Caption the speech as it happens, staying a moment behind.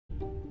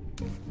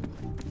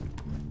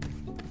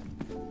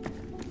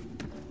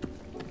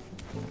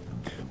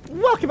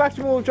Welcome back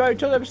to More Drive,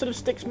 another episode of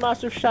Styx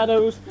Master of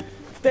Shadows.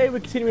 Today we're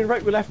continuing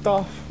right where we left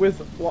off with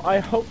what I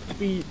hope to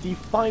be the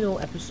final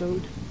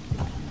episode.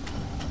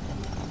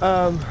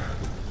 So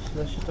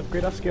let's just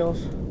upgrade our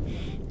skills.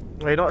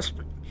 Wait, not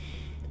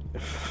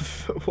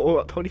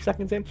what, 20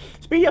 seconds in?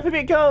 Speed up a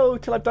bit, go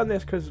till I've done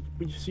this because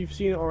you've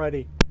seen it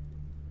already.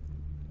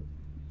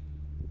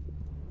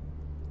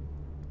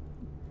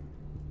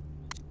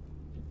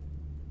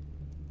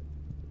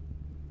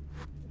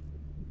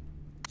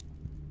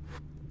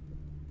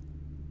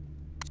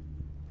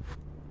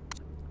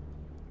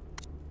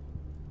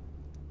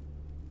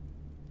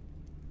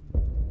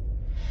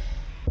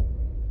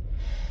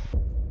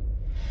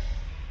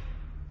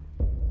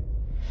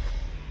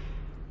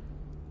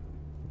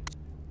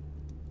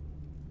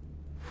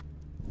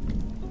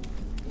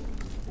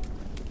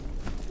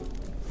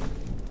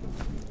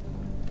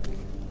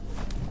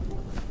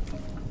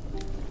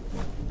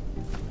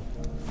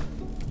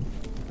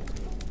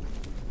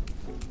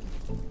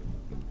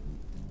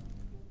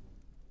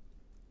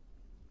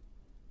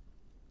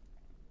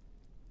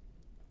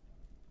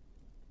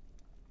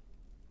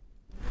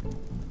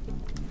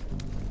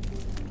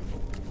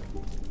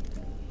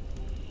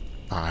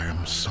 I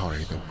am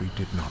sorry that we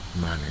did not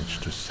manage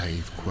to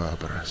save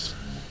Querberus.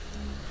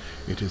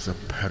 It is a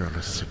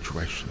perilous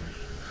situation,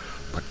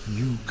 but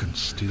you can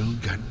still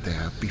get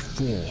there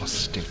before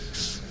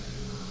Styx.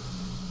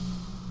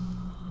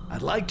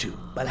 I'd like to,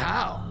 but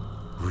how?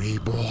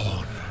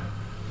 Reborn.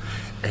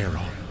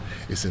 Aaron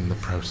is in the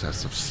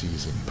process of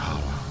seizing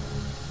power.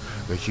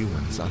 The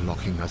humans are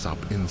locking us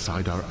up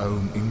inside our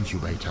own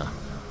incubator,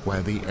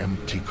 where the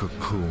empty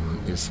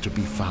cocoon is to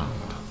be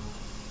found.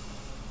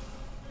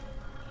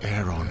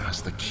 Aaron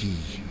has the key.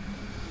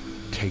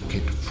 Take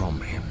it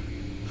from him.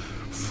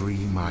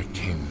 Free my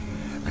kin,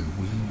 and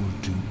we will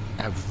do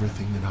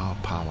everything in our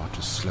power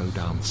to slow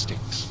down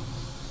Styx.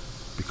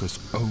 Because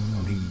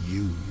only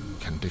you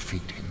can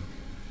defeat him.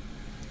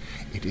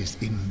 It is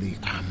in the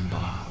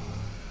amber.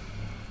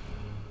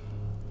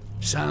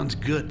 Sounds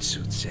good,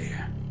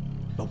 Soothsayer.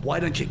 But why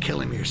don't you kill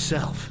him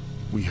yourself?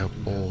 We have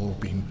all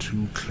been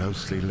too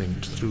closely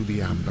linked through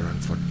the amber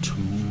and for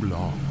too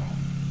long.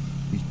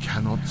 We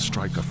cannot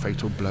strike a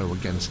fatal blow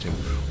against him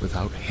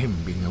without him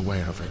being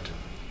aware of it.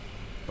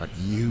 But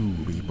you,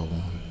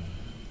 Reborn,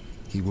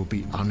 he will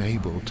be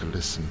unable to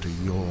listen to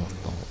your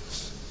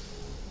thoughts.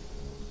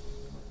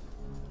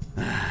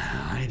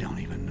 I don't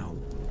even know.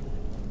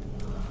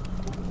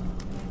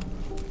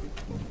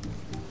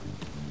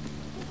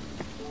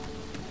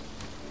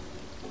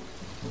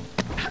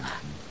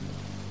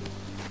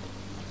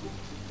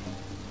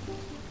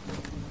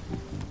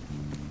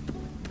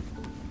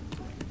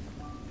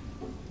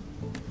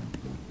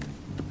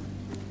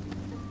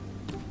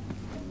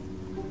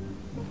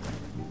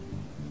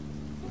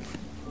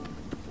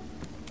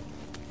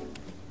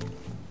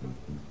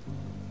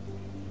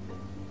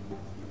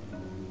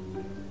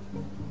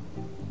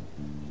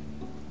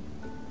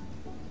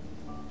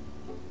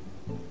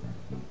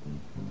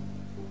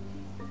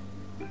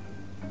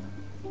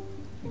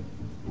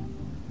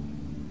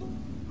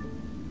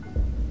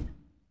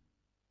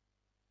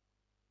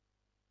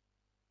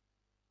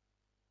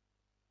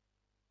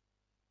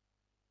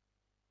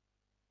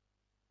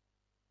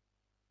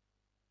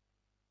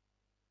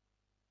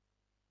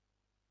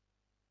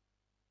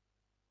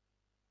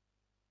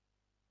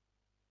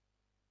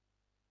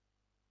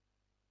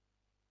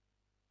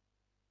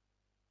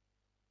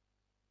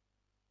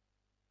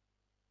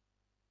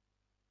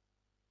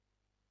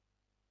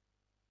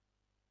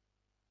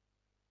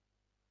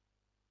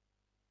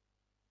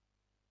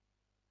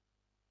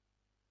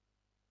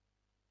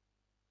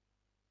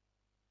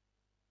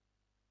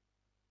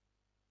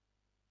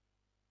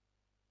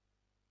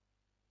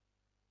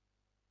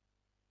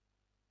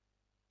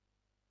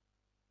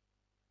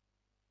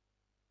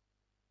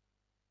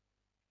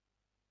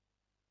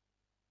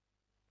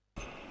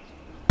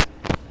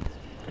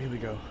 Here we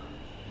go.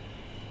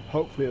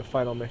 Hopefully the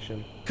final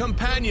mission.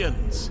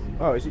 Companions,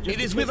 Oh, is it just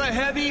it is with a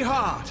heavy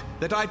heart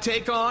that I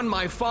take on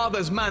my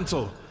father's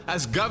mantle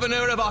as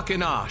governor of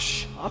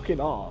Akinash.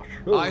 Akinash.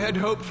 I had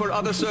hoped for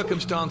other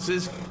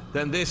circumstances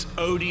than this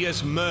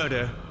odious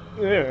murder.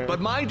 Yeah. But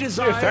my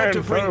desire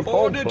to bring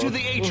order to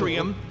the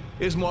atrium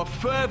is more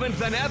fervent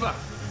than ever.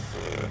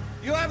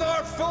 You have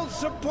our full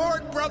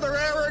support, Brother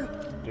Aaron.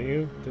 Do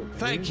you?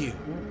 Thank you.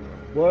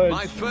 What?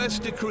 My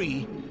first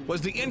decree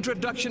was the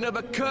introduction of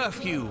a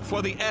curfew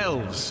for the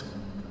elves.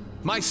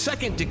 My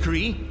second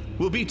decree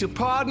will be to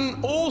pardon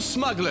all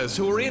smugglers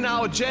who are in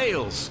our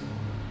jails.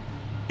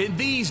 In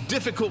these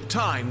difficult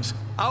times,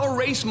 our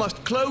race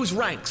must close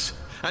ranks,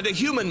 and a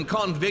human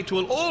convict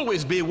will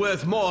always be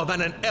worth more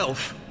than an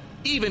elf,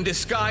 even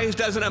disguised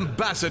as an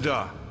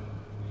ambassador.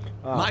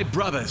 My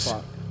brothers,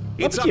 fuck.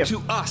 it's Up up to you.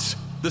 to us,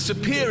 the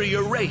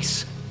superior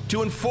race,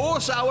 to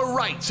enforce our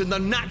rights in the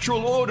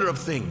natural order of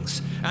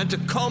things, and to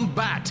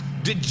combat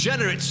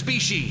degenerate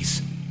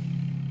species.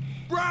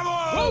 Bravo!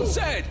 Well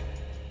said!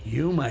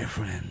 You, my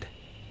friend,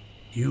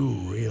 You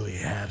really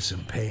have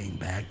some paying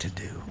back to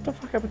do. What the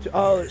fuck happened to...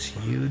 Oh, Yes,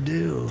 you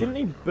do. didn't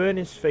he burn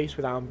his face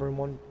with amber in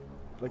one...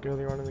 like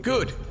earlier on in the game?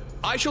 Good.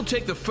 I shall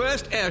take the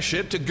first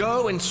airship to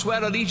go and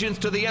swear allegiance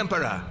to the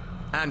Emperor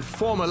and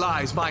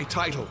formalize my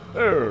title.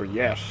 Oh,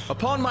 yes.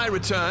 Upon my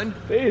return,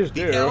 Please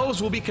the do. elves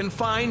will be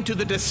confined to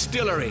the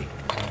distillery.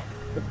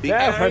 The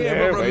Definitely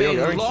area will where you're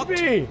remain going to locked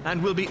be.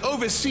 and will be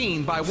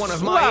overseen by one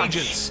of my Slash.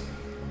 agents.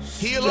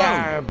 He alone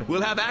Stab.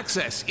 will have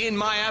access in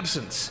my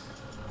absence.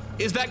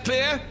 Is that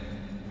clear?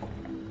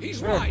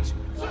 He's right.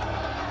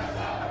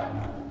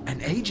 An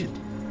agent?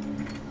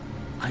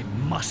 I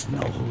must know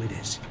who it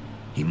is.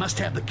 He must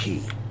have the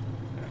key.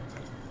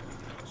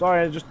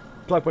 Sorry, I just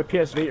plugged my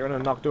PS Vita and I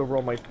knocked over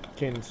all my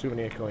kin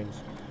souvenir coins.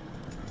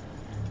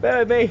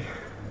 Baby!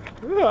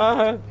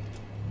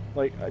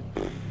 Like,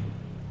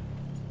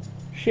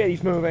 shit,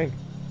 he's moving.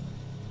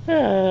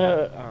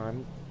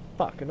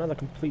 Fuck, another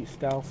complete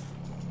stealth.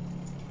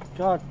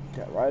 God,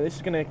 right, this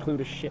is gonna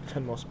include a shit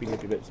ton more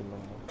speedy bits in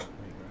normal.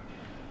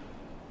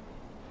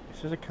 It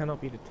says it cannot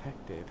be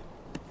detected.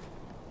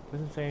 It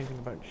doesn't say anything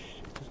about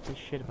shit. It doesn't say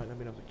shit about not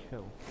being able to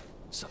kill.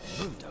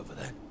 Something moved over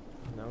there.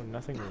 No,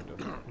 nothing moved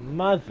over.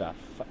 Motherfucker.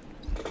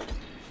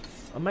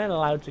 Am I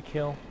allowed to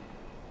kill?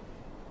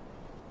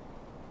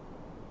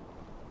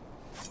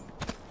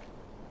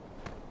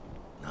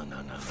 No.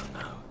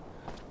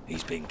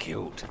 He's been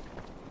killed.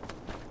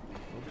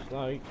 Looks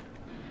like.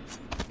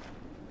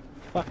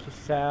 Fuck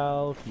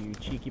yourself, you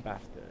cheeky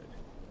bastard.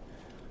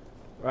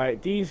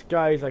 Right, these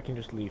guys I can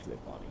just leave their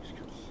bodies,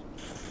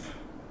 because...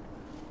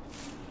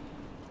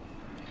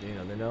 You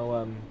know, they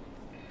know,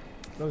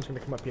 no one's gonna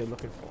come up here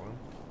looking for him.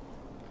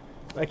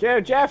 Like,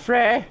 yo,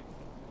 Jeffrey!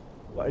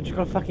 What, did you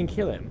go fucking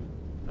kill him?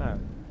 Oh.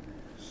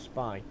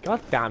 Spy. God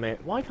damn it,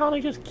 why can't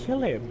I just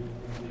kill him?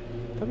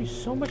 That'd be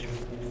so much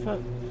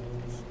fun.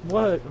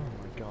 What? Oh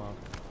my god.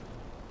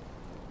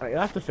 Right,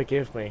 you'll have to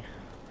forgive me.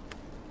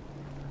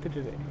 Was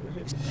it?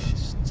 Let's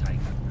take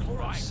a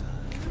closer.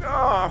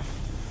 Oh,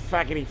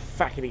 faggity,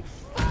 fuck.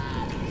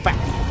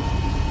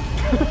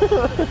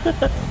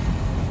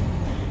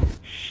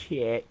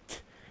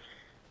 Shit.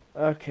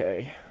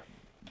 Okay.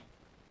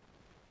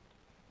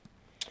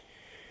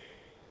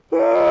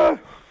 For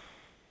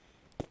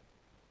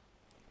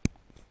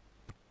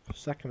a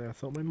second there, I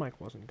thought my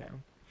mic wasn't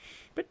down.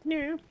 But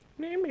no.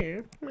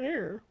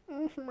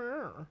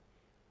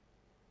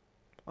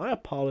 I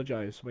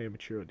apologize for my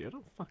immaturity. I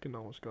don't fucking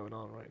know what's going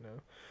on right now.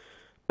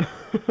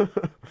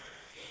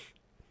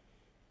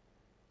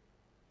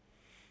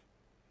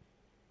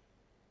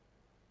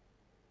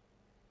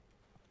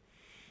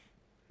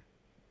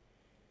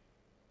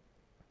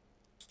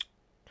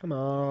 Come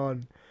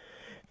on.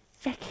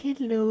 Fucking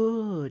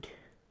Lord.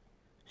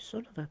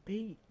 Son of a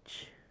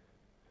bitch.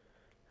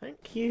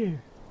 Thank you.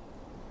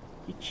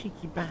 You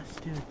cheeky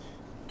bastard.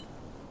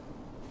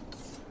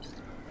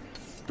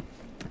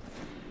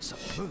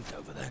 Something moved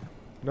over there.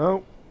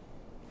 No.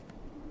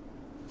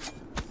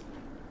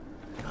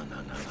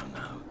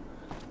 No.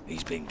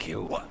 He's been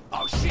killed. What?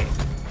 Oh, shit!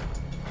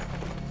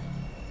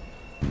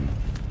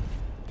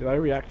 Did I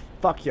react?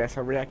 Fuck yes,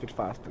 I reacted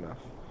fast enough.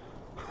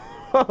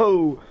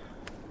 Oh!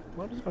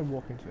 Why does if I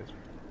walk into this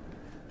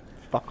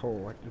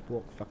fuckhole, I can just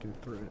walk fucking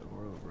through it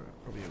or over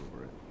it? Probably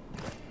over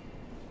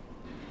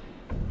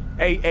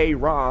it. Hey,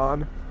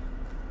 Ron!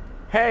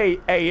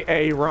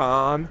 Hey,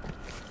 Ron!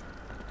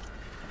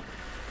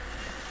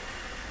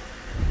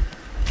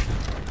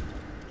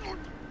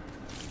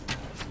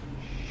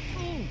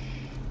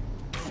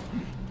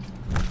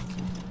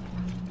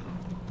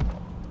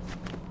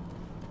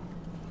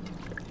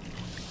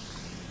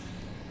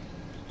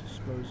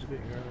 Dispose of it,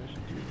 yeah, I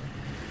should do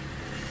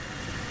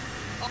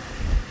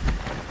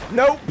that.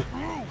 Nope!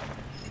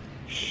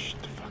 Shh,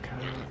 the fuck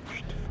out.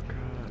 Shh,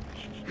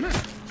 the fuck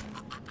out.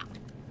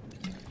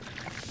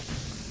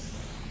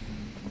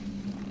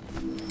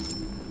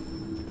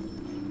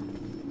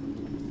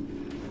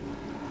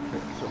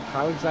 So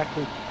how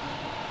exactly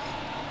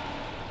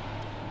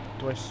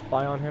do I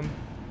spy on him?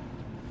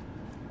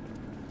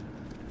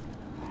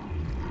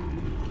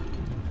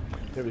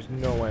 There is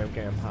no way I'm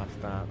getting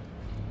past that.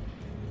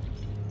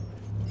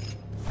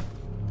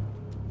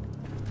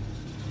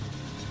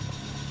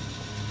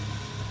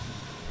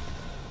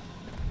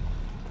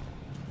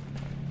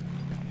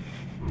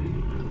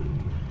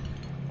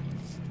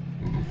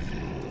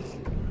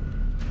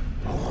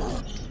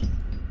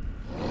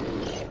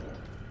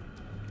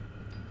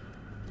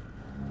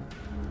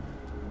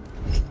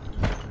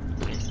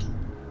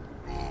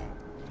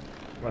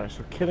 Right,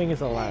 so killing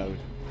is allowed.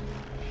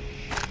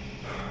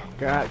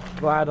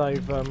 Glad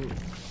I've come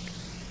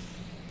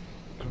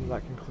to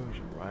that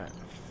conclusion, right?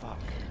 Fuck.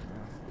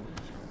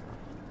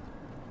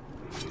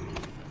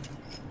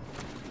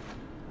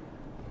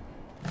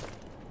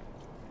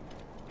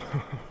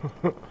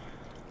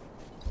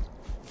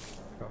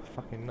 Got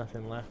fucking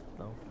nothing left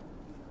though.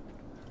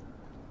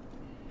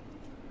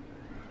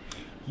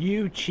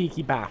 You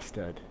cheeky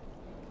bastard.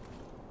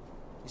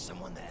 Is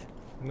someone there?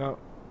 No.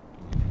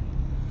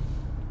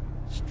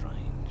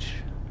 Strange.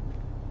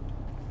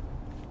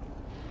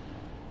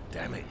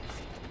 Damn it.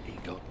 He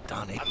got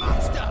done it. A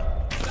monster!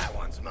 That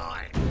one's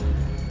mine.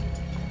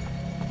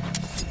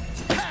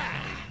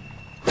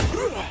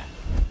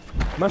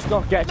 Must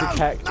not get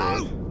detected.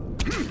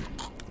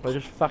 I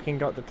just fucking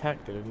got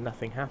detected and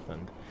nothing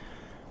happened.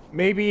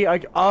 Maybe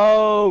I...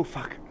 Oh,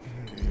 fuck.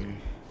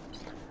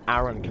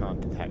 Aaron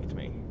can't detect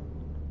me.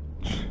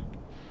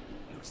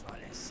 Looks like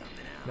there's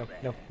something out No, there.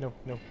 no, no,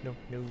 no, no,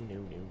 no, no, no, no, no,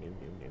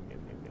 no, no,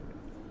 no, no.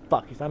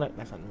 Fuck, is that a...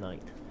 That's at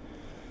night.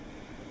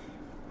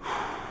 I'm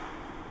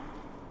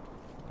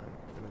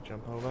gonna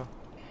jump over.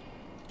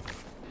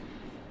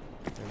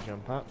 Then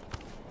jump up.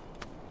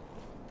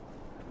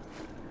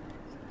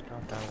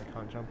 God damn, I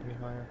can't jump any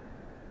higher.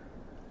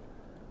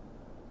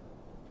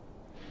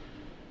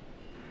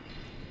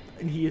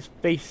 And he is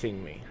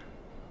facing me.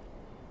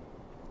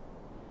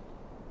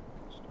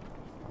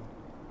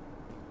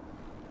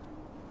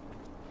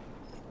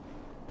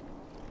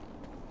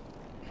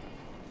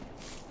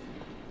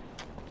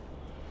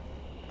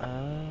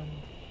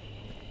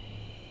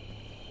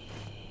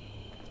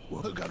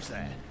 Well, who goes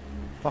there?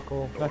 Fuck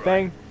all.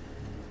 Nothing.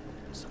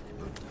 Something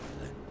moved over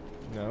there.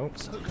 No.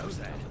 Who goes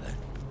there?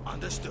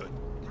 Understood.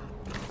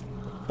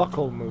 Fuck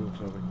all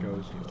moves over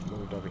goes here.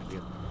 Moved over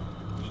here.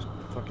 Just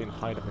fucking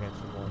hide up against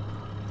the wall.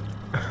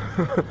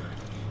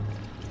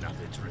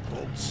 Nothing to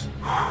report.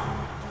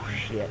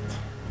 Shit.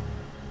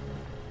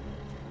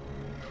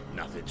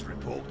 Nothing to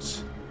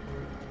report.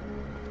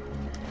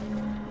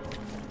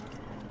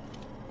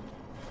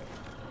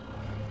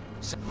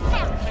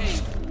 Help me!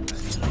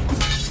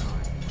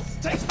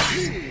 Take me!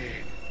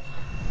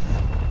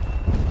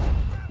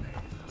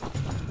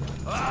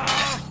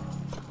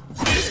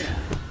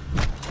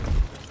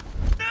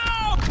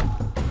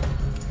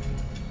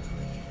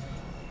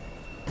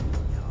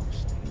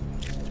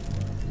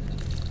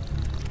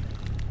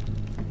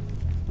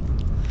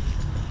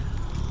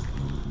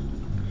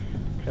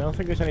 I don't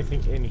think there's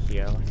anything in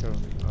here like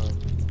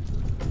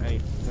any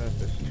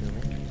purpose to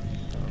me.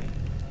 So.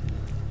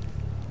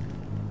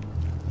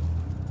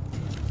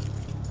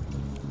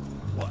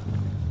 What?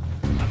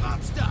 A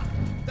monster!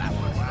 That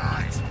one's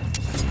mine!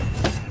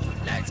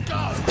 Let's go!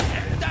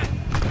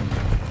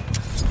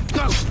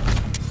 Go!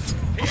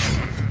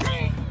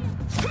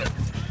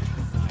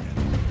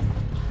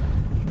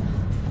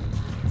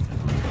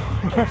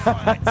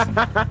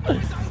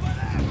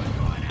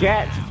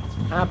 Get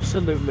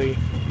absolutely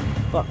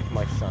fucked,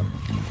 my son.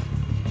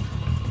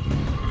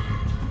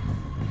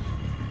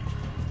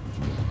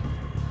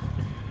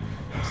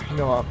 You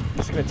know what?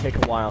 This is gonna take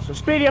a while, so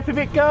speedy up a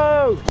bit,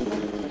 go!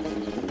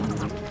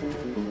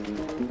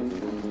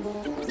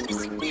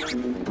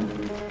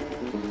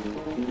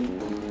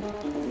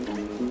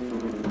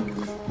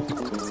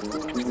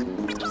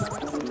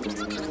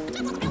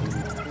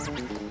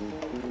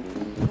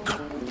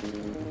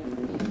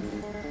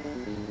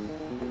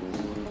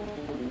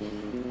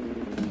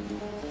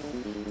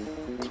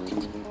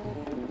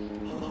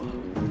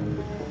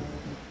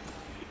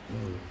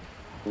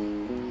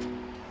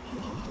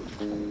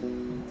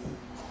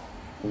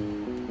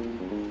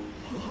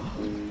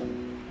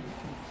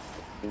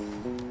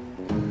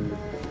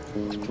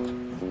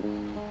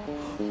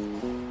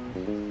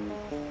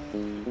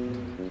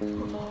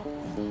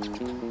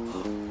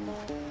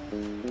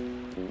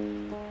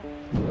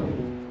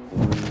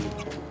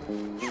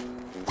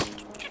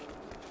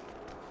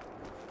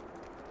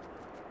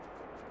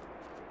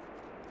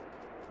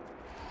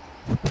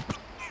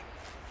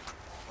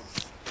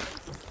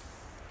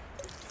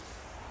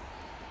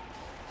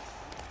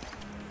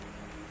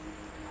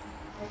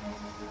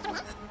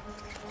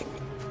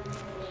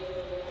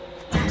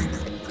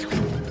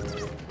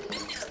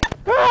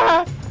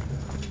 Ah!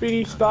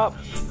 Speedy, stop.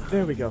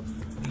 There we go.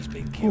 He's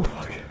been killed.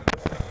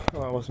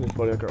 Oh, that wasn't his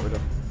body I got rid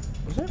of.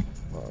 Was it?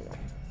 Oh, no.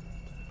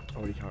 I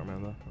really can't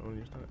remember. I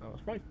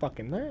was right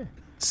fucking there.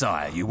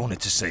 Sire, you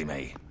wanted to see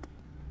me.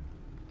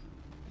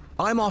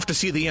 I'm off to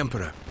see the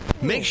Emperor.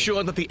 Make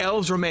sure that the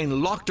elves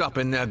remain locked up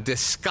in their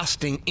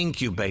disgusting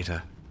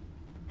incubator.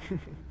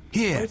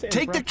 Here,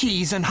 take the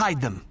keys and hide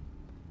them.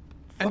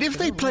 And if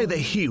they play the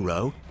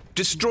hero,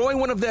 destroy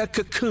one of their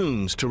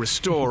cocoons to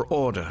restore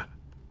order.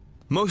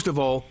 Most of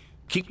all,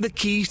 keep the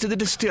keys to the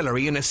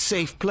distillery in a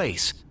safe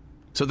place,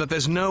 so that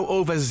there's no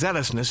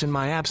overzealousness in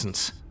my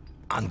absence.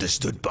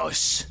 Understood,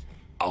 boss.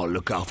 I'll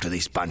look after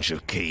this bunch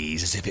of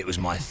keys as if it was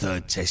my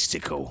third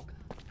testicle.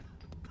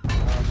 The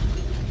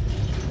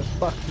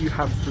fuck do you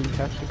have 3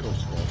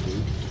 testicles for,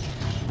 dude?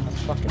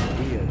 That's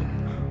fucking weird.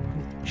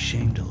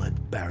 Shame to let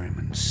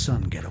Barryman's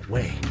son get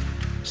away.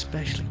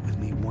 Especially with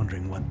me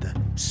wondering what the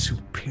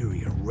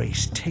superior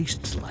race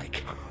tastes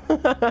like.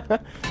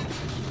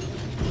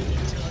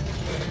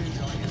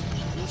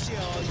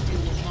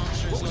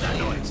 What was that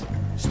noise?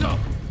 Stop!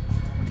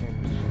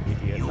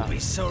 Idiot. You'll be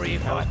sorry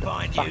if I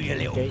find you, you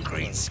little gate.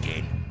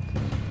 greenskin.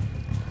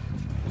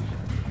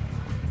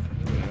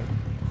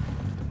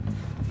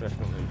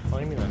 Definitely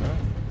find me then, huh?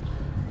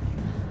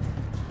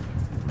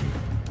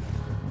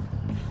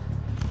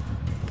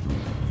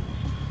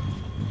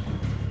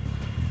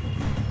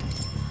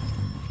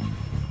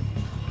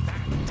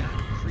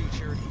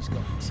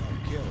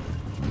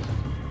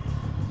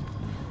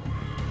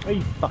 Are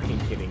you fucking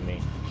kidding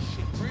me?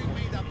 Bring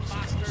me the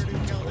bastard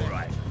who killed him.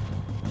 Right.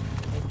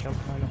 Don't jump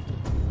right up.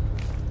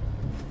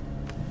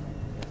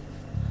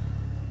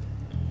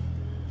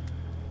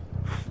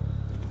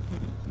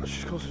 Let's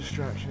just cause a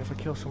distraction. If I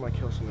kill someone, I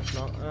kill someone. If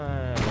not,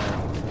 I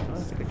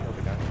don't think I killed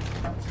the guy.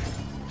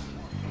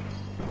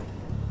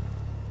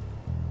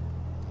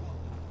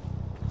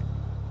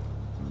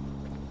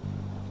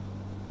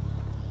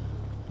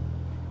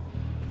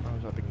 I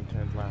was hoping he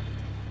turned left.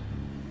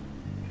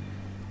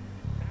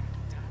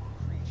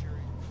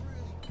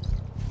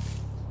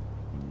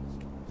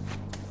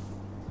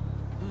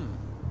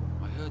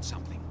 I heard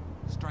something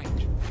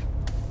strange.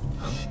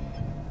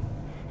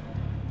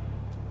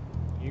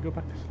 You go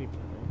back to sleep.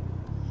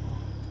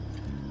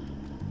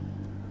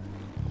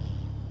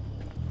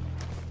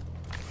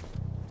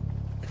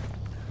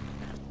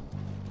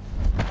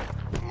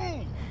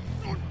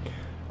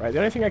 Right, the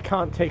only thing I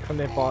can't take from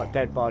their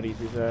dead bodies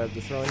is the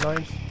throwing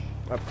knives.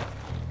 That's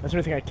the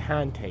only thing I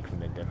can take from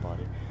their dead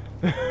body.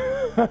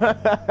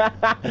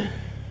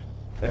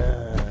 So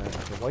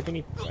why didn't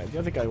he? Right, the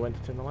other guy went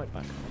to turn the light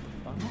back.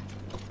 What the fuck?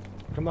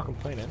 I'm not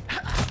complaining.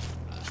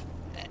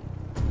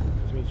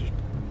 This means just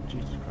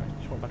Jesus Christ,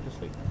 just went back to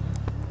sleep.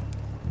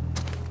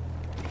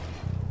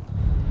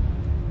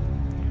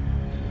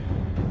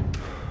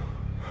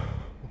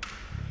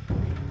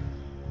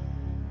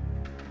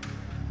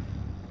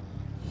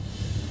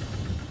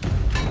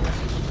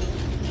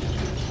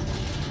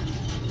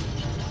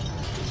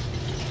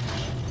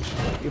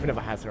 Even if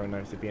I had thrown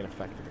knives, they'd be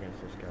ineffective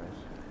against those guys.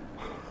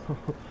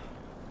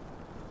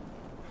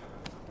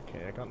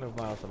 Okay, I got no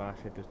vials of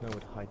acid. There's nowhere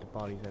to hide the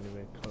bodies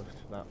anywhere close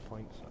to that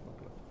point, so I'm not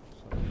gonna.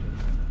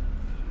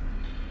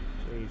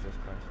 Jesus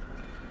Christ.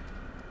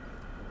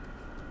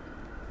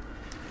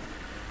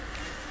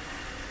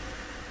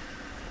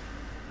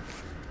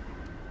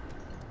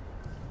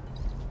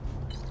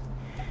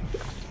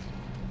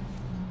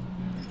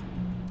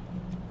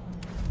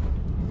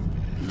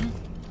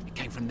 It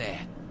came from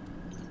there.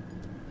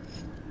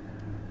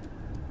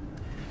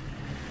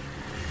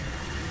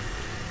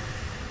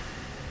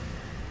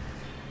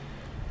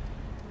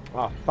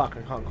 Oh fuck,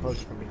 I can't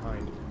close it from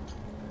behind.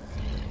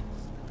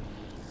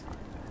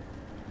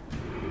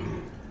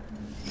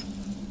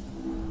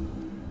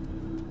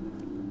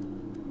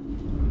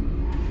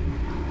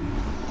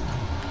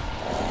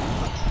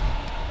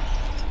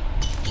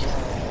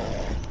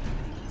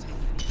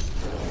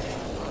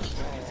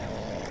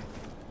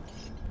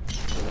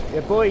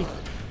 Yeah, boy.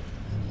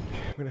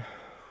 I'm gonna.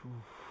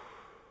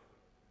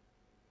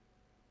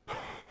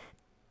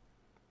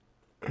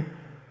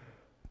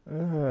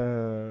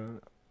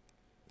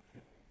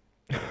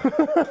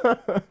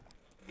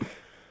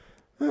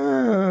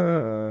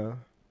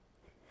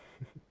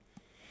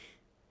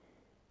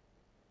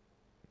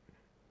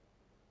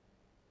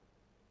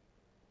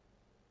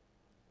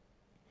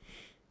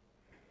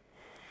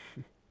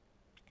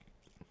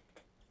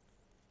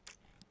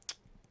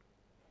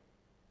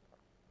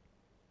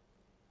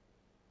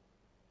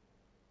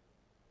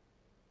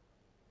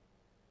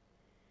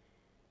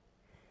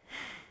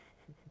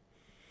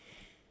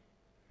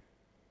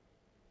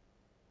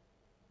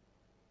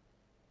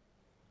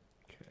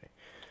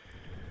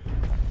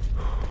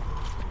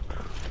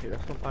 Okay,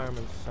 that's not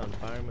Fireman's son.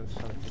 Fireman's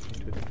son is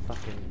taken to the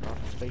fucking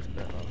space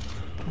battle.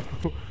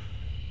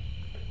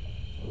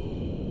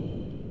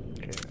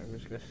 Okay, I'm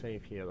just gonna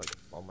save here, like,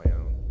 on my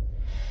own.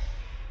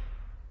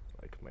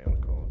 Like, my own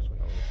code, so I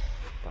know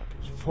fuck,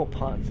 it's 4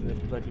 parts of this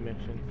bloody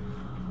mission.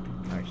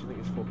 I actually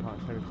think it's 4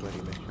 parts of every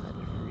bloody mission. I'd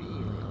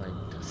really like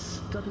to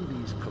study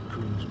these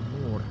cocoons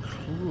more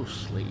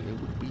closely. It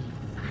would be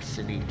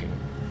fascinating.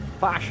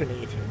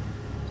 Fascinating.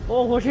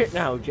 Oh, was it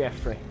now,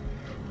 Jeffrey?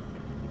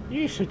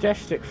 You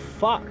sadistic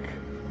fuck.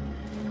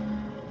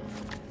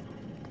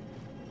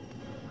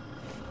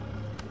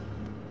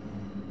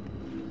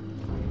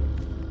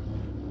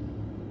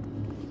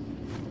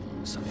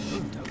 Something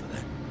moved over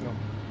there. No.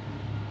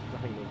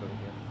 Nothing moved over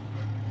here.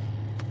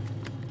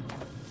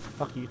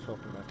 Fuck are you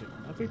talking about, dude?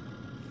 Have we...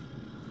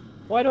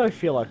 Why do I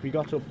feel like we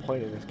got to a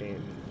point in this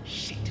game?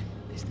 Shit,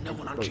 there's no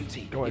one on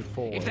duty. Going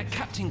forward. If the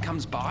captain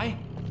comes by,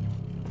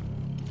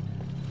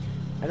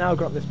 And now I've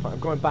got this point. I'm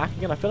going back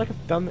again. I feel like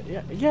I've done it.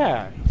 Yeah.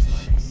 Yeah.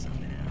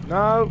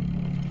 No.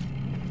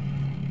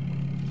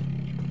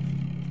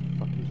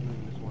 Fuck, he's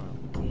moving as well.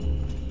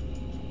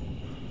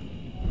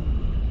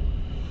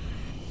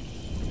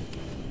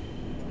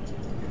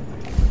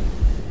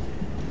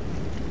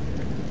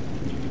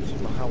 You can see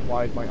how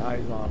wide my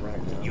eyes are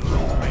right now. You're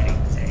already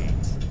dead.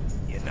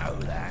 You know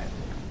that.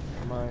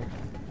 Am I?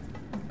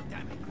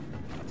 Damn it.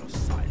 I've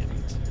lost sight of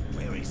it.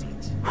 Where is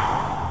it?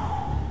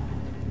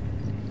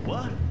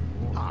 What?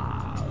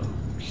 Oh,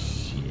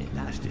 shit.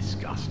 That's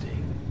disgusting.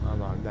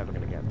 I'm never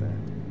gonna get there.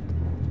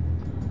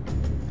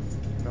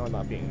 No, I'm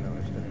not being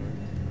noticed anyway.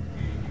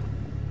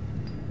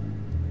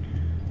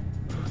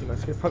 You know,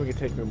 it's probably gonna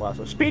take me a while,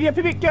 so speedy up,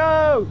 pivot,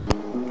 go!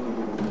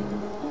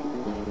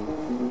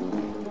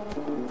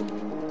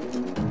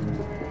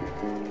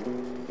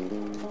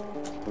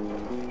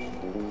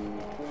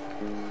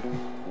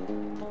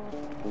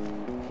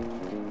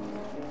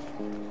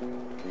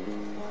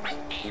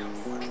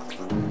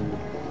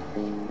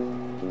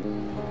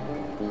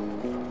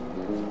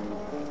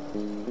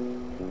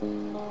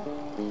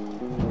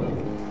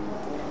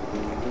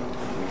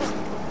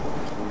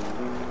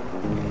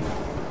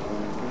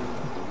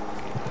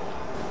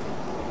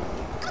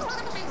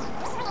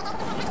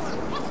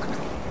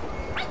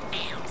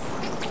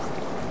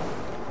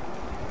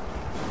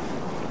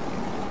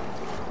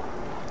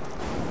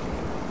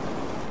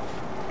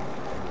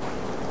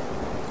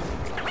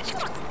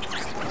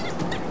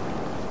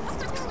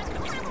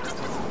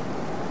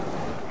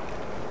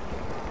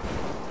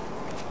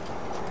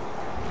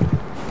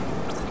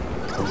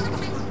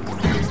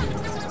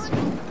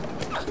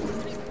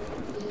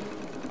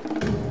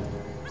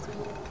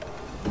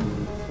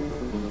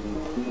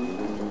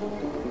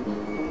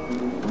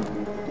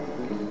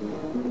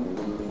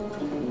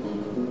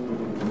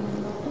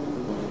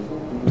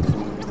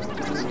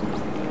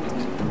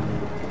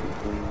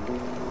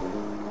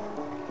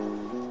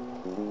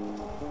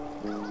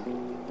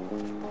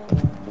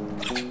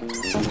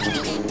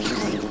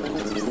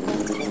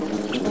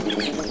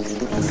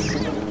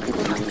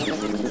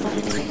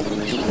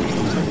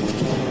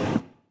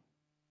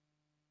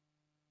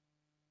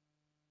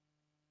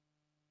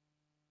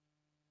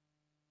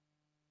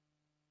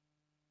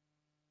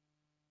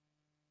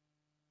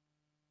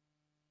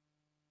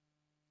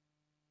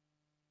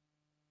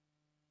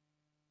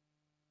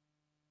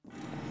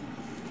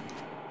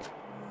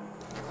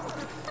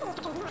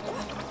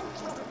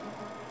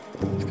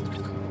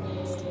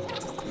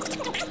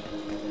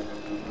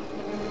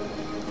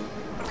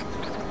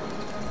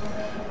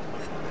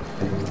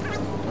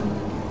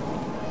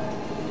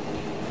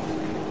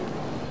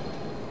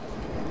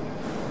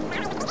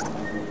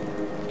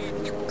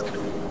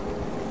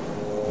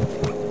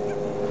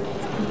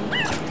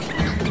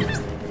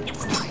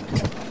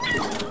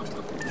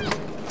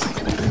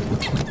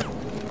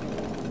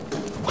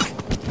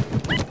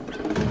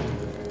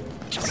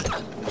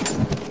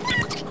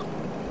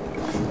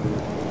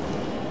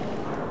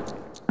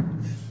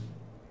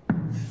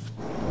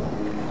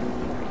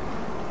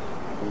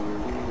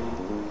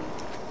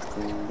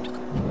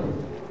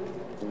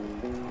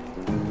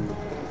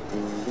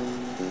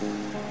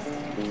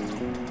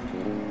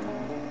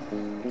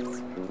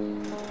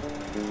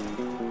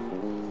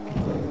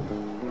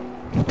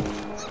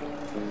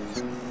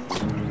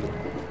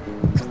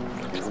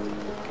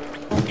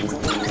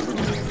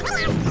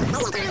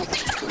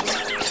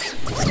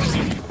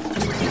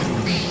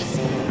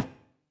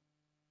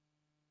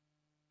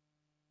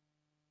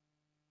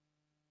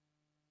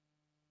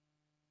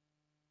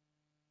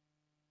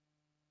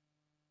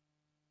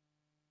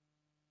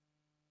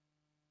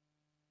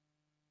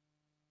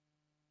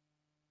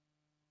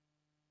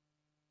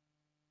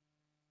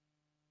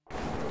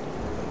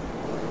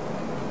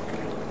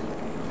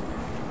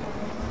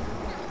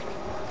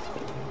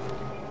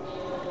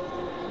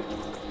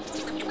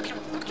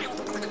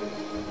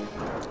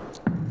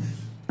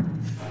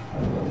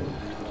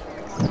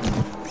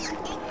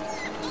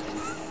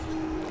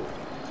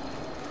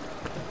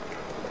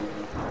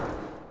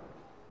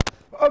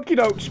 Okie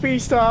doke,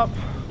 speed stop.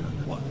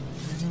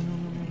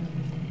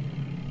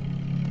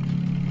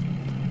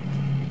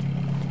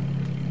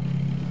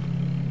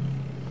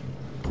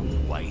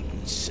 Wait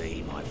and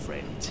see, my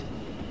friend.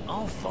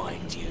 I'll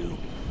find you.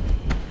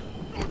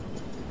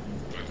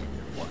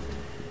 What?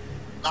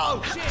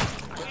 Oh, shit!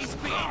 He's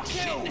being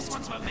killed! This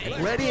one's for me!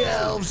 Ready,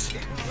 elves?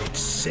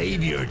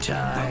 Save your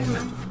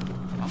time.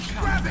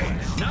 Grab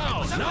it!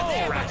 No,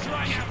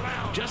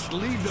 Rat. Just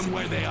leave them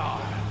where they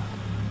are.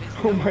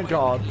 Oh my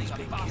god.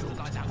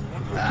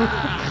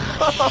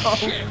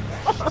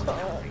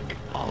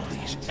 All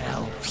these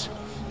elves,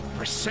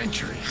 for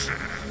centuries, they've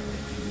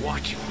been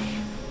watching me.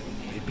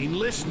 They've been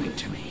listening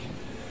to me.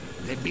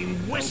 They've been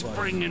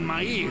whispering in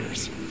my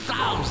ears.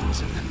 Thousands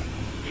of them.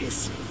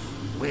 Hissing,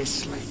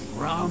 whistling,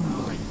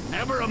 rumbling.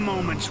 Never a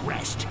moment's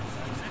rest.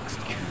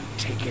 Can't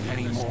take it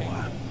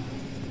anymore.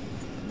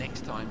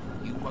 Next time,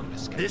 you won't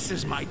escape. This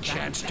is my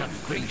chance to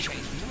finish them.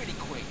 Really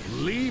quick.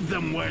 Leave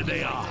them where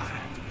they are.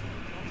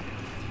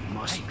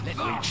 Must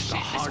reach the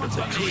heart of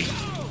the tree.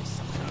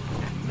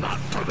 Not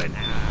prevent.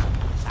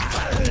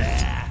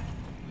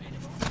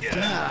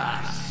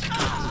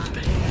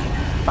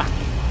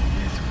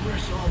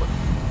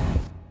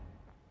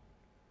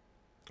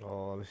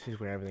 Oh, this is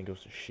where everything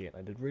goes to shit.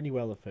 I did really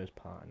well the first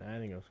part, and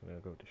everything else is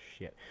gonna go to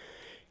shit.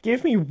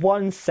 Give me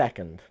 1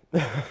 second.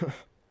 Okay,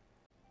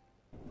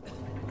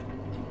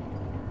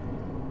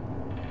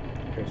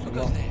 so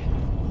Look up there.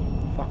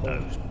 fuck off.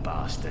 Those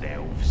bastard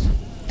elves.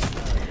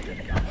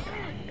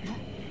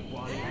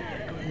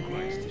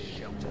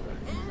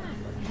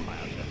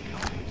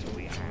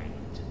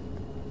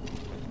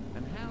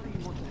 And how do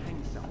you want to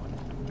hang someone?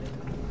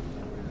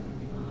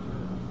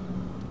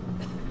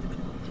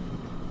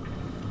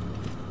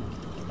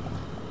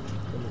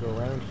 I'm gonna go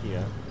around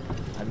here,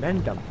 and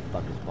then dump the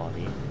fucker's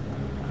body.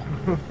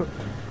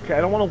 Okay,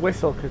 I don't want to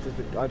whistle because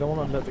I don't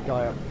want to let the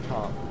guy up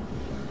top.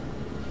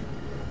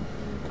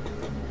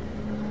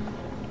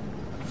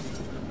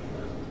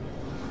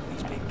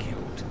 He's been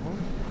killed.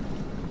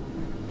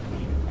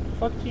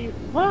 Fuck do you?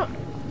 What?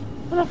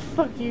 What the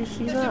fuck do you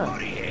see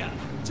that? Here.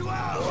 2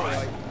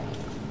 hours.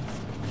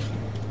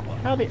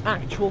 How the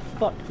actual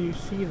fuck do you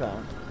see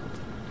that?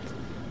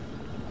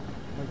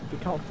 Like, you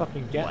can't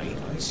fucking get Wait me,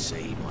 and right?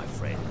 see, my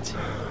friend.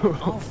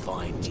 I'll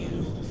find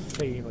you.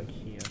 Say like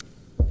here.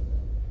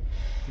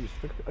 Jeez,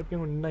 look, I've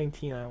been on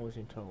 19 hours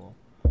in total.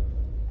 Oh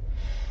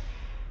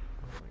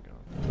my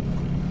god.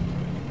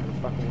 I'm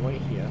gonna fucking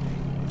wait here.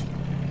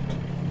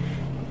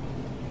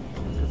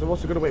 Because I've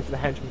also got to wait for the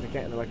henchman to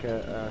get into like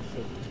a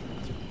sort of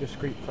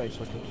discreet place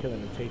so I can kill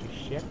him and take his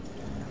shit.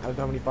 I don't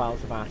have any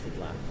vials of acid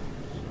left.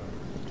 So.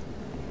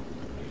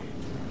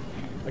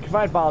 Like if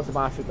I had vials of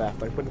acid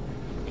left, I wouldn't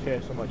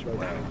care so much about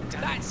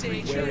That's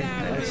it. Get wearing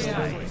out of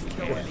here.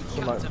 just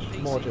so much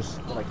more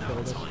just that I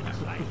killed him.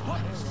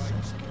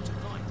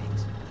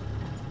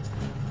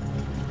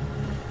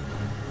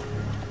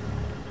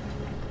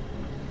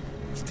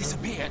 It's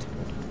disappeared.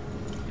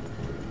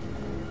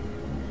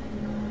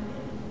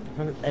 As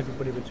long as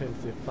everybody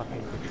returns to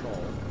fucking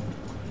control,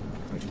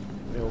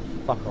 they'll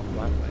fuck off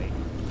that way.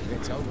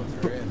 It's over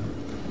for him.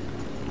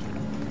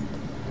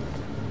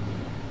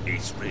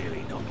 It's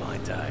really not my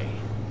day.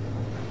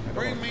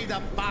 Bring me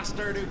the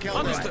bastard who killed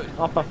him. Understood.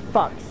 Oh, for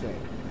fuck's sake.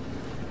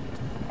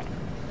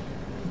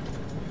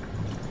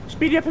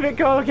 Speed up a bit,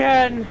 go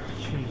again!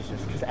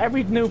 Jesus, because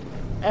every new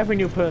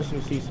person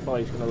who sees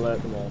somebody is going to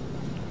alert them all.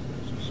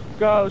 Just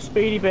go,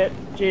 speedy bit,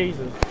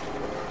 Jesus.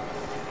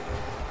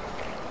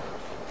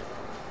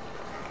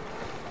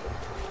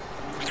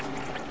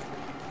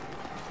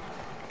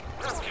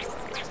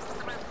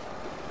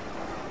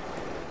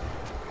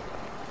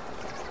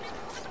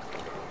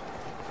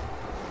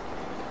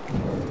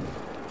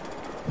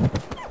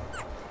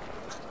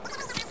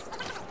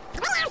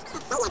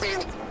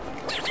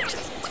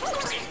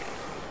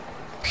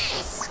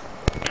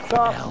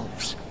 Stop!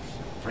 Elves,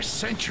 for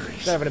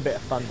centuries, They're having a bit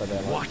of fun, but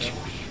they're like, watching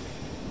me.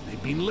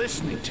 They've been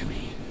listening to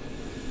me.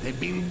 They've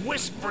been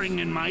whispering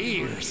in my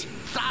ears.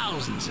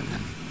 Thousands of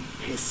them.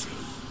 Hissing,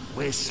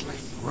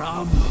 whistling,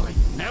 rumbling.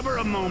 Never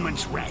a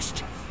moment's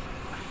rest.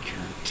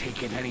 can't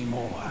take it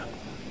anymore.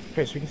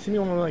 Okay, so we can see me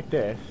on like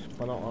this,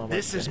 but not on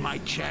This like is my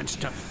chance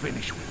to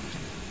finish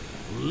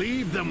with it.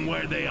 Leave them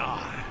where they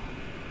are.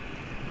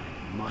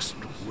 I must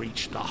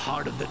reach the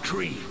heart of the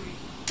tree.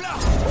 The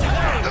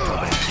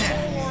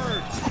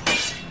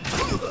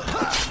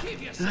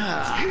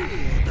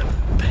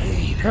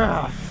pain.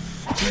 Ah,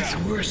 It's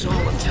worse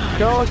all the time.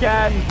 go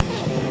again!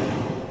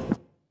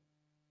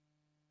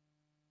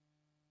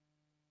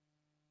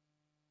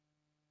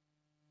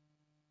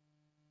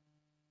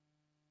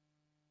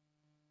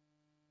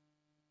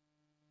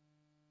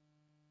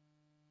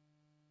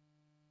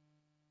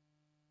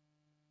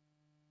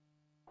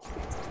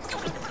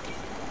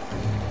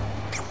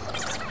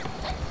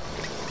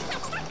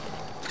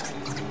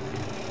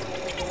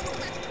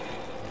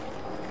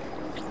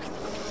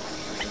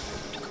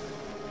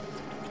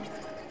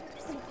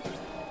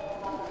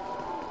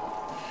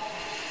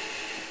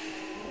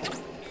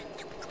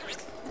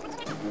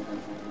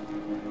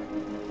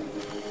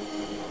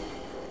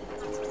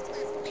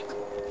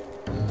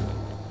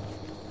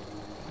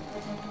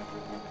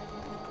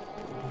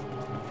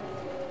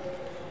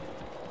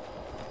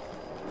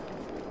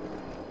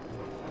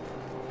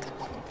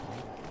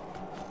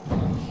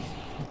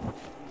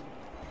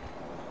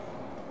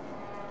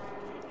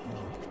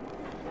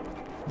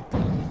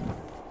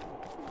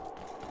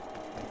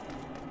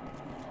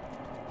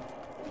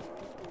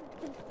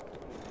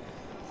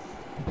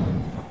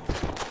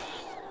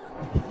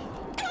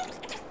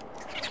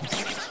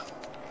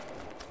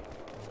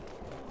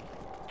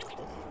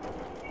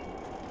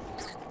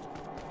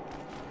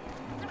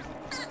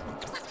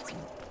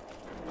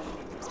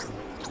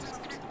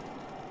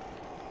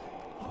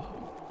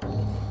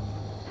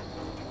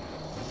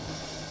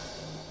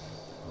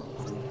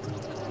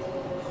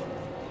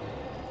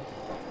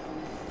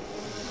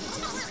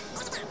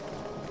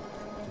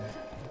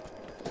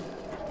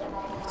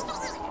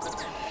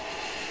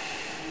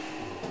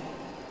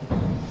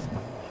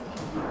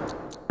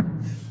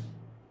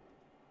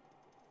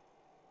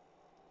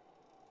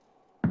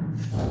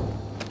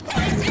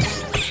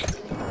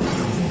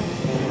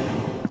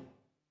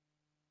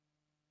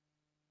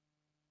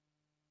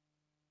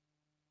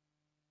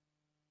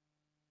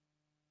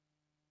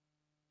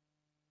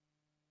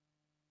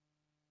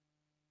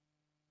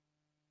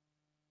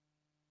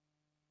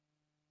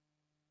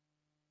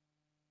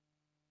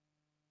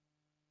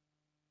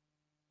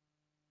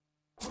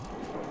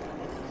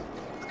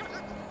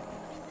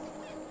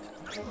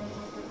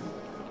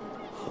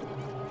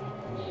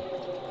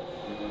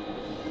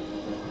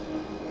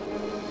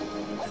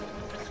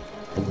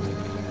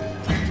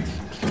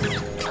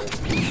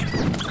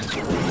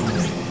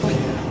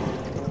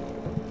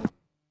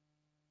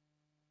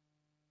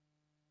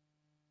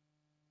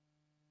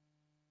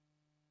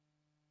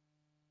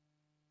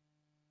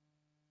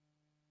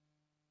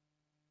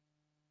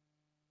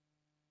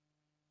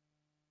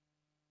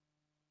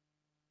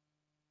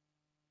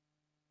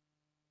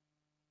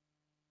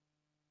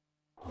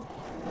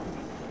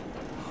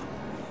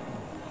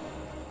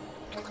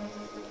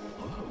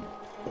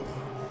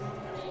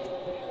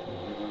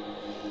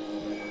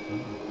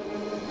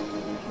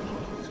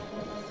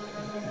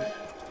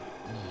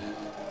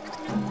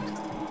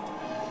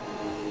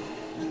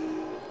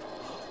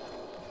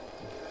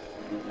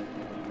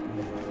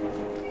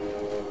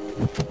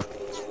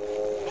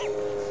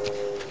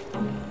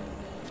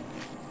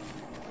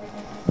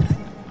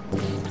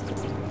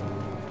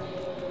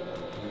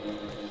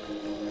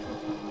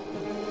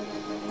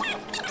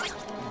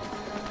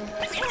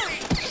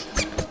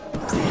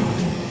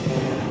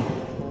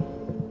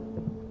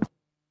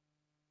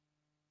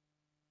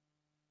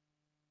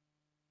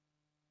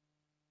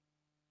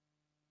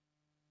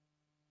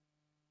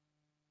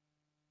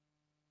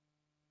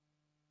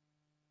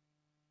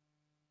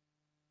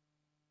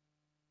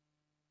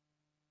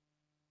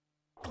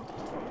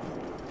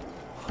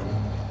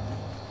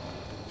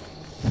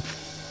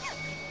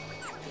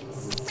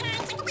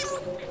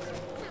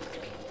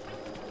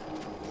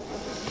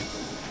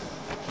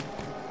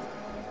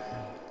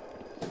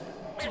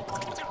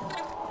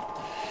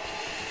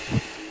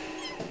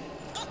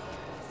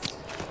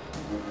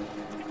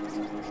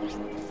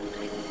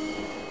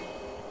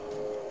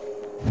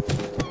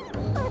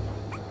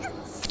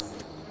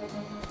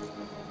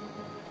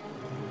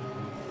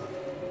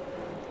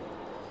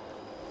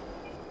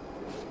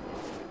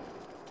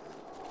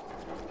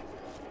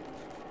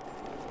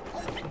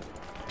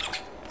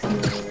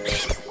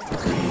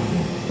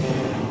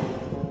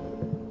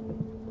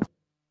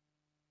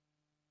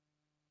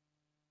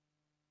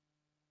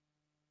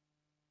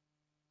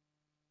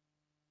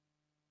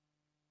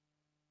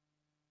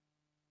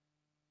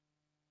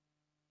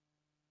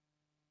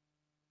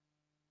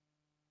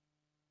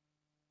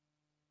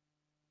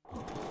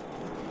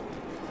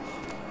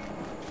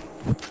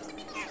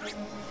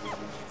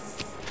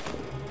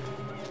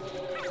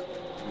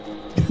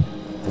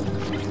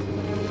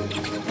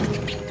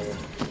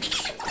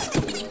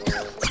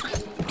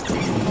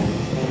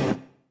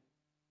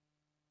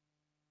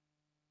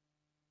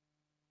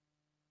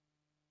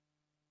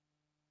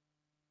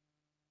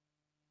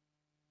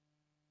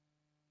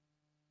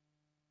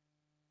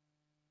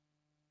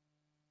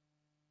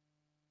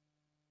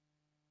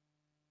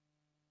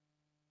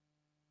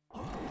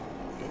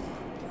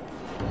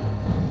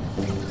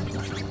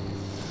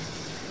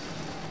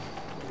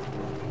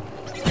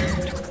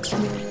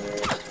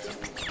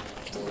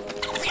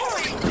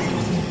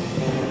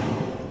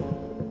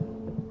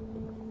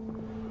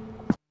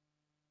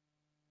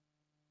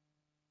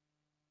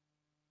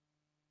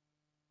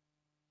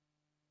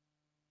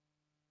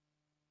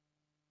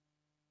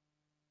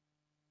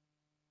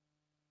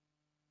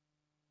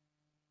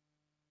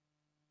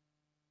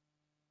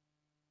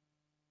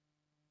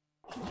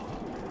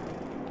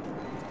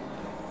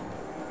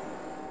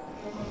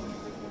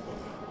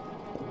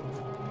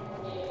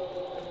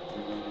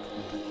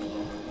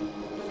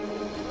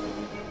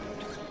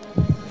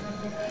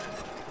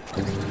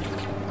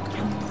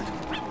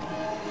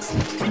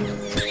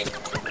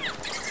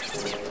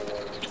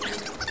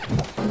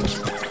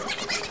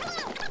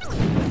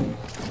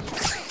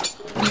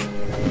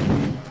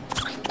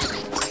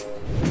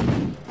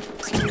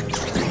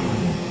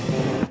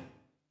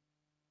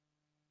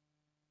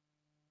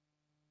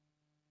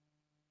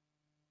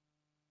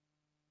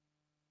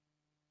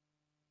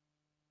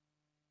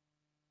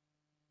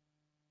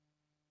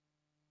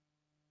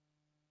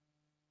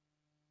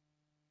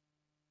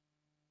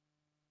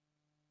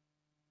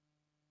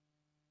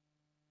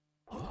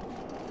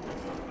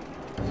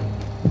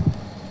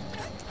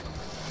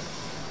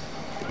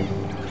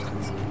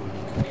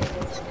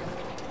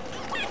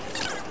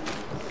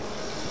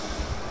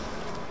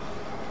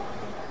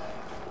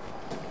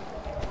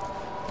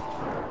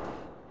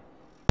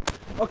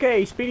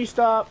 Okay, speedy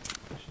stop.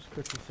 Let's just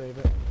quickly save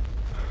it.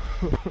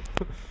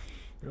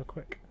 Real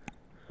quick.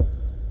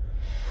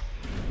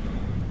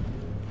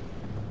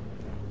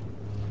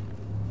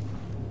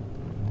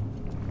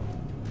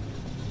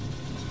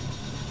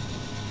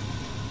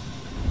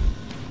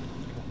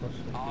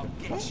 I'll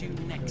get you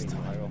next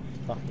time.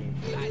 Fucking.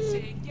 That's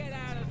it. Get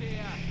out of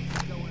here.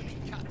 You don't want to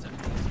be cut to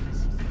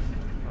pieces.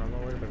 I'm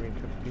not worried about being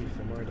cut to pieces.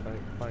 I'm worried about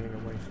finding a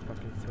way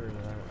fucking through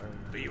without.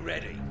 Be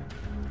ready.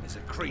 There's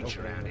a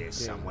creature around here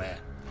somewhere.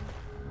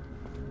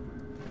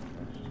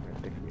 That's just gonna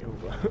dick me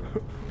over.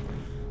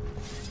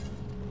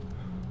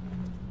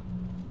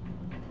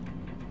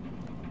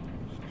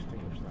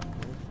 Extinguish that,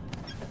 please.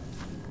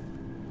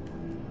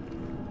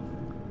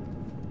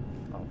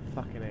 Oh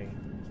fucking A.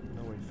 There's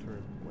no way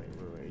through. Wait.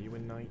 Are you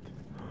in night?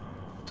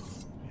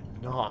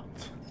 You're not.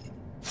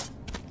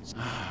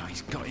 Ah,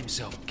 he's got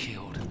himself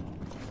killed.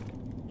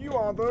 You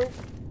are though.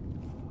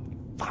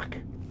 Fuck.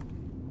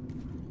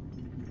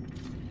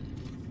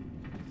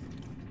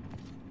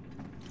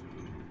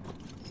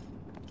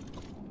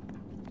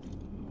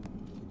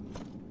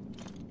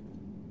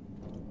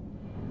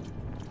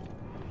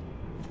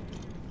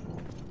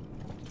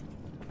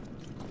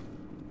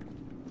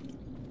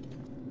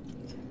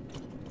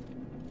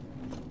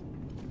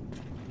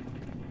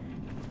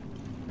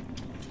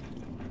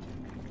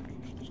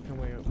 There's no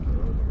way up or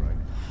over,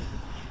 right?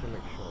 Just to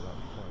make sure that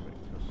before I make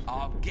this.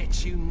 I'll get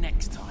you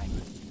next time.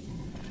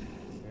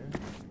 Yeah?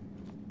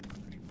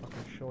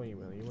 Fucking sure you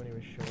will. You won't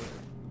even show it.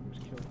 He was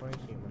killed by a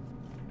human.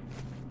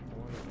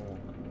 Or an orc.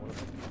 Or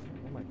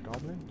what am I,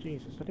 goblin?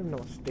 Jesus, I don't even know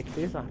what Styx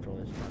is after all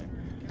this time.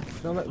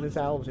 It's not like there's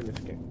elves in this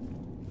game.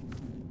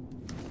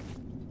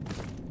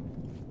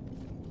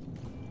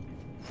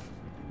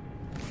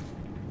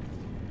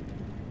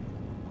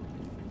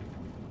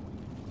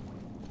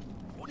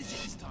 What is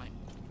it this time?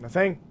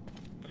 Nothing.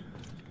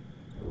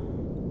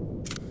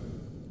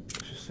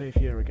 Let's just save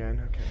here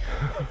again.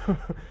 Okay.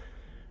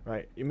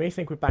 Right. You may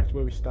think we're back to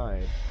where we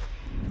started.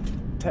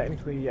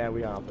 Technically, yeah,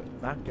 we are.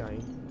 But that guy.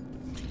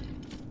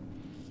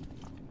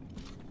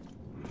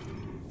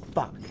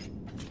 Fuck.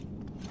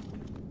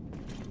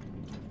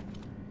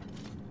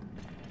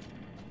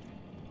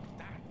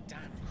 That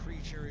damn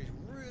creature is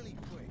really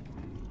quick.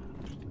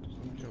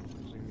 Some joke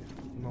using this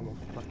normal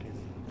fucking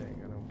thing.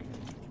 I don't care.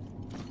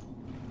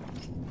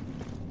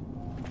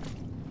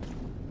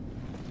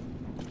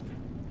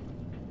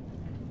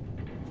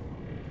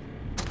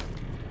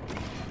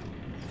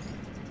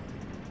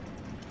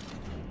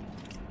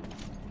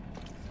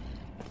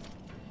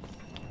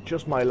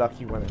 Just my luck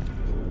he went in.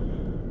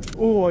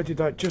 Oh, I did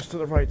that just at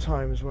the right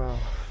time as well.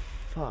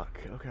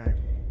 Fuck, okay.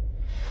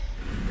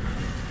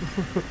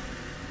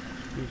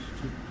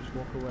 Just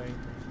walk away.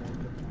 That's like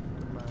a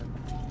good man.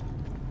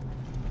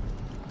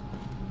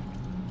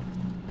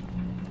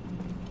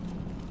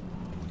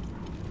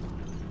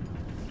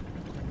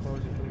 Close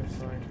it from this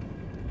side.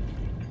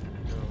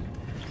 No.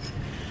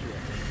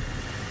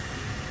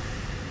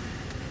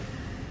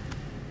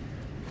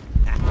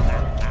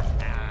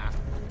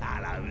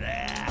 Hello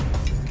there.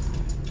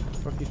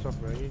 Fuck you talking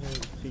about? You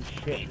don't see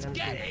shit. It's you don't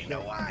see getting shit.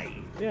 away.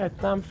 Yeah,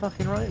 damn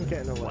fucking right I'm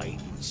getting away. Wait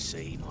and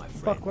see, my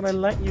friend. Fuck would I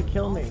let you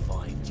kill me? I'll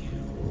find you.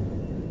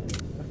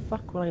 The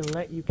fuck would I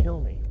let you kill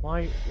me?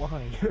 Why?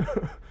 Why? Okay,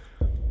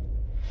 so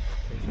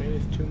maybe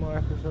there's 2 more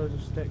episodes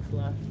of Styx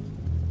left.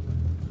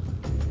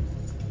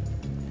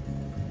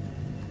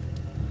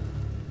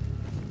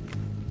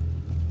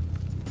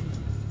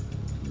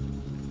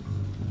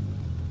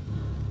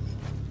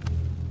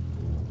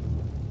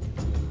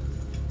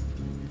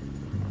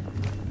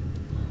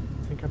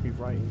 I think I'd be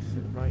right in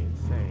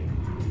saying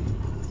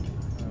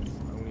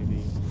only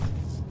the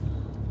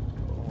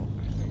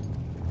orcs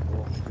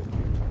in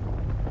here.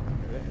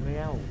 Are they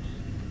elves?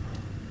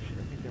 Shit,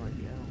 I think they might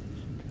be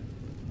elves.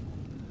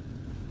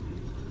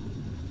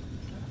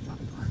 Fuck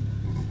do I?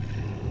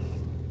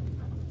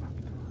 Fuck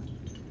do I?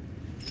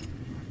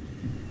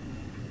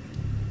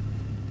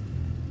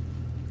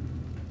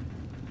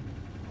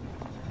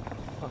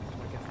 Fuck do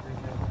I get through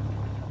there?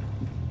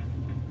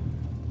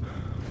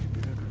 Maybe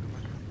I could go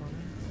back up on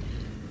it?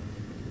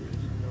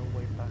 There's no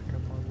way back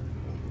up on it.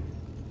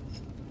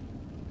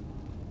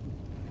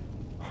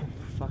 Oh,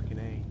 fucking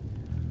A.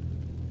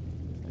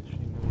 There's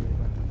literally no way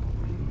back up on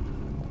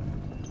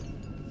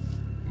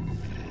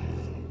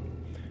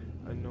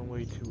it. And no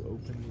way to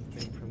open the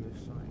thing from this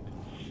side.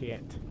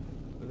 Shit.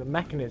 The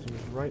mechanism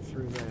is right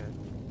through there.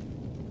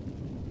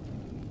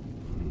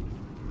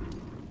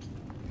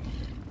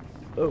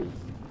 Oh.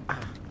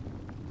 Ah.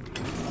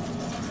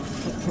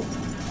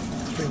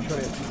 Screenshot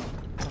it.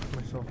 Knock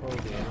myself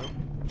over, you know?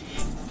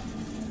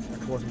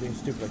 Like I wasn't being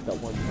stupid like that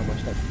one time I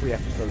spent 3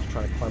 episodes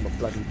trying to climb a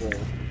bloody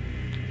wall.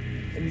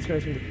 And these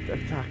guys can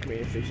attack me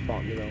if they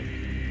spot me though.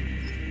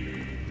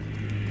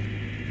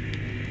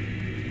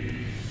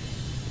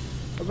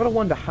 I've got to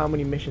wonder how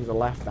many missions are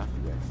left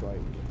after this,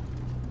 like...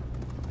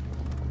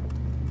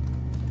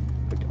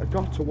 I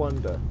got to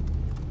wonder.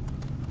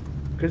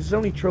 Because there's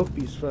only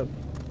trophies for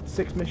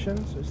 6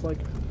 missions, so it's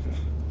like...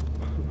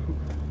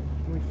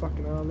 how many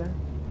fucking are there?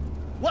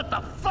 What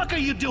the fuck are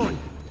you doing?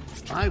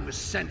 I was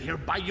sent here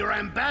by your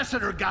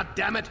ambassador,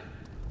 goddammit!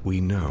 We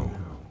know.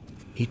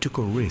 He took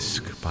a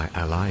risk by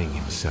allying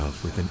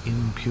himself with an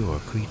impure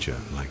creature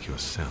like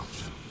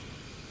yourself.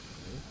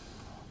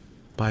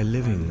 By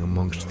living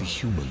amongst the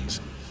humans,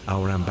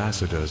 our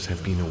ambassadors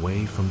have been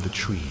away from the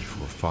tree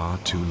for far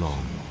too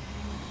long.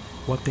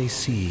 What they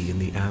see in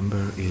the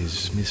amber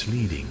is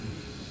misleading.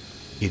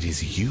 It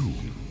is you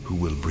who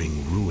will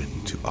bring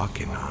ruin to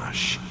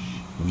Akinash.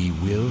 We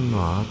will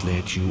not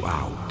let you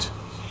out.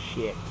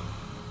 Shit.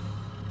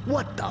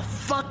 What the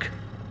fuck?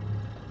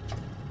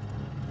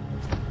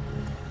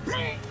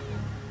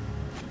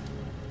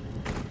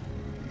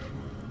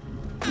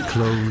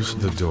 Close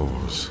the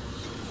doors.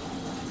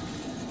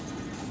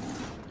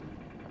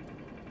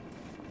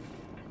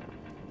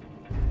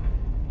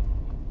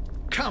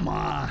 Come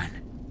on!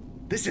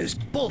 This is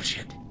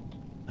bullshit!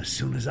 As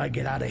soon as I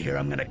get out of here,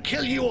 I'm gonna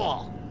kill you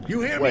all!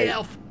 You hear Wait. me,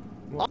 Elf?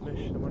 What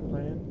mission am I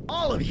playing?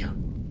 All of you!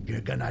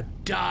 You're gonna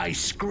die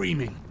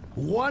screaming,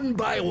 one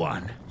by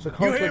one! So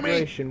You hear me?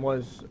 conflagration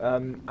was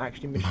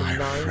actually mission My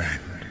 9.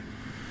 friend,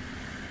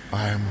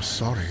 I am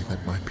sorry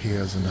that my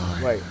peers and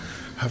I Wait.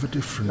 have a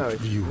different No,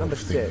 it's view number of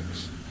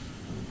things. 6.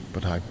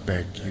 But I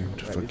beg you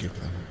to Right, forgive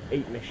them.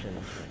 8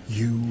 missions.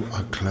 You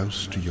are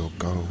close to your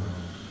goal.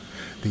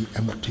 The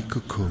empty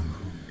cocoon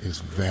is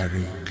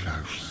very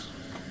close.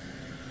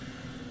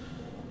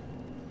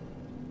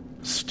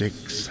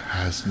 Styx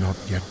has not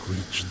yet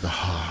reached the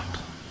heart,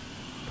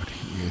 but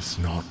he is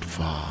not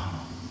far.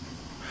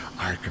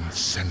 I can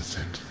sense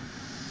it.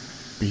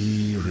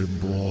 Be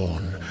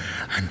reborn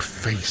and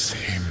face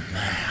him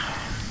there.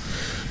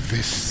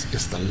 This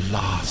is the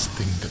last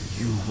thing that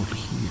you will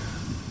hear.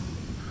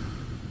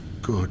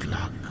 Good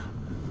luck.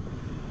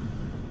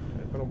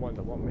 I'm gonna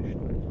wonder what mission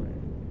I'm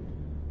playing.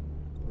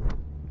 What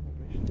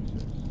mission is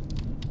this?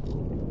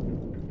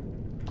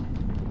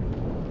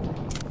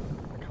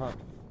 I can't.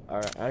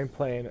 Alright, I'm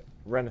playing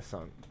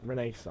Renaissance.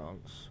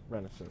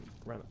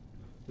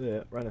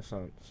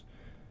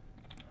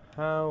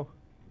 How?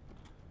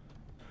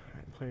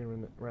 I'm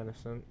playing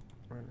Renaissance.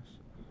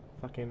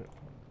 Fucking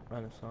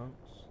Renaissance.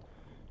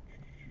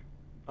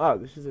 Oh,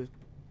 this is the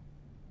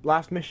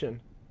last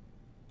mission.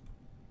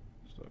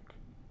 Look,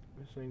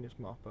 miscellaneous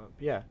mop up.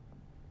 Yeah.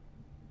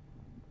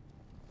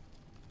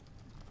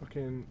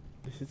 Fucking,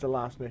 this is the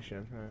last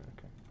mission. Right,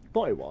 okay.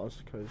 Thought it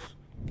was, because.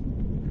 You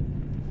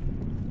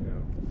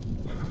know.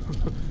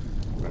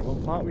 Right,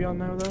 what part are we on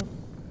now, though? It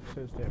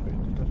says there, but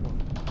it does not.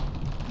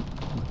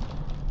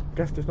 I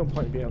guess there's no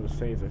point in being able to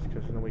save this,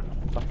 because then we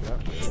can fuck it up.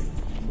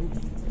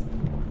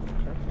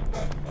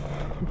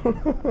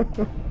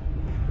 Okay.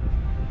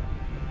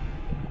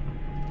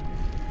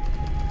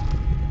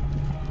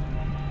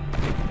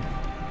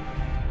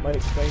 Might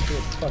explain to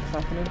what the fuck's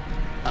happening?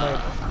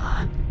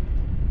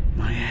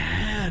 My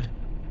head.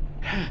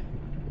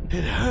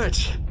 It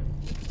hurts.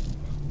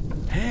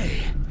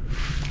 Hey.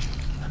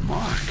 The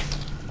mark.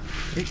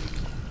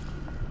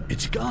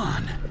 It's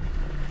gone.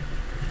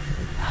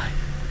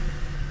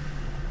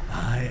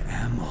 I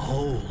am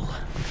whole.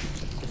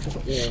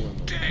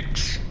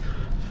 Styx.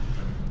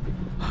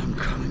 I'm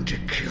coming to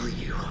kill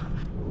you.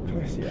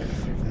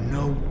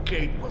 No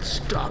gate will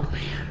stop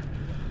me.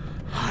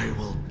 I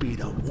will be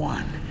the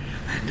one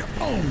and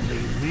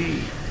only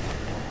me.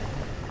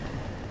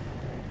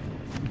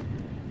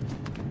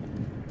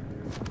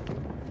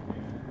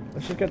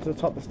 Let's just get to the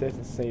top of the stairs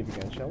and save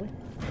again, shall we?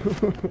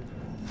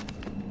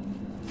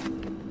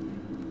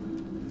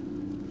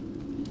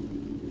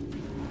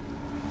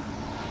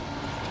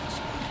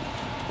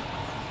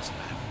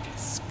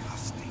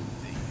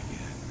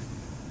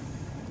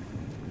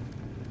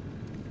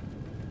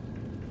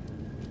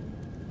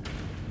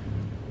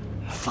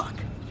 Fuck.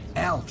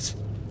 Elves.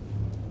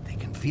 They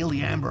can feel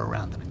the amber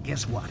around them, and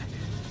guess what?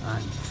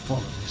 I'm full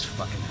of this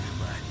fucking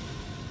amber.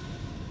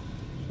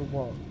 So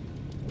what?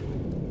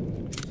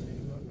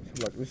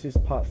 So look, this is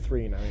part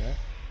 3 now, yeah?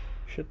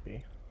 Should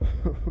be.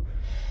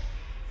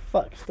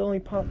 Fuck, still only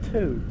part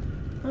 2.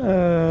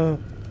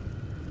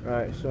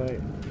 Right, so...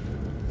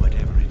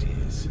 Whatever it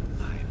is,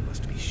 I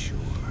must be sure.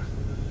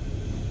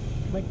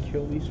 Can I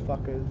kill these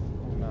fuckers?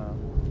 Nah.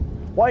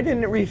 Why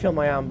didn't it refill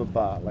my amber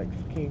bar? Like,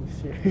 fucking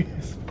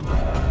serious.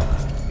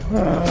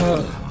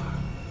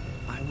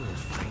 I will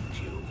find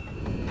you.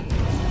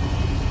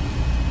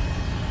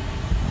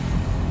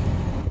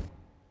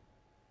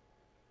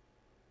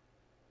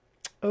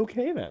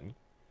 Okay then.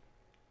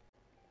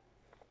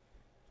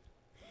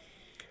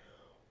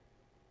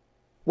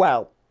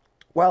 Well.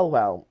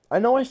 I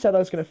know I said I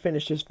was going to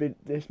finish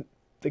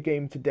the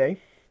game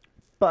today,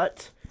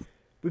 but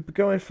we've been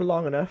going for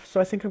long enough, so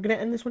I think I'm going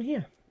to end this one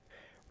here.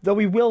 Though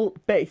we will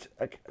bait.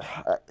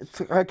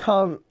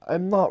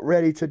 I'm not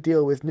ready to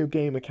deal with new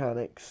game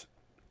mechanics.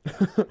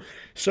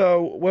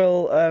 So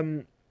we'll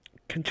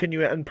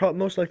continue it and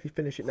most likely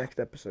finish it next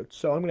episode.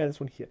 So I'm going to end this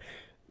one here.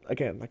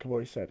 Again, like I've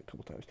already said a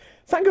couple times.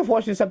 Thank you for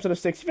watching this episode of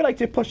Styx. If you'd like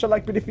to push the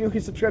like button, if you're new,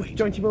 can subscribe to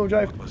join Team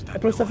Overdrive. I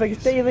post stuff like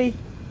this daily.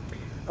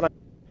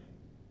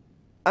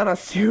 And I'll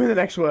see you in the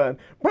next one.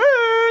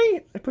 Bye!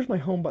 Why? I pushed my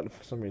home button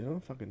for some reason. I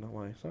don't fucking know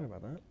why. Sorry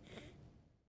about that.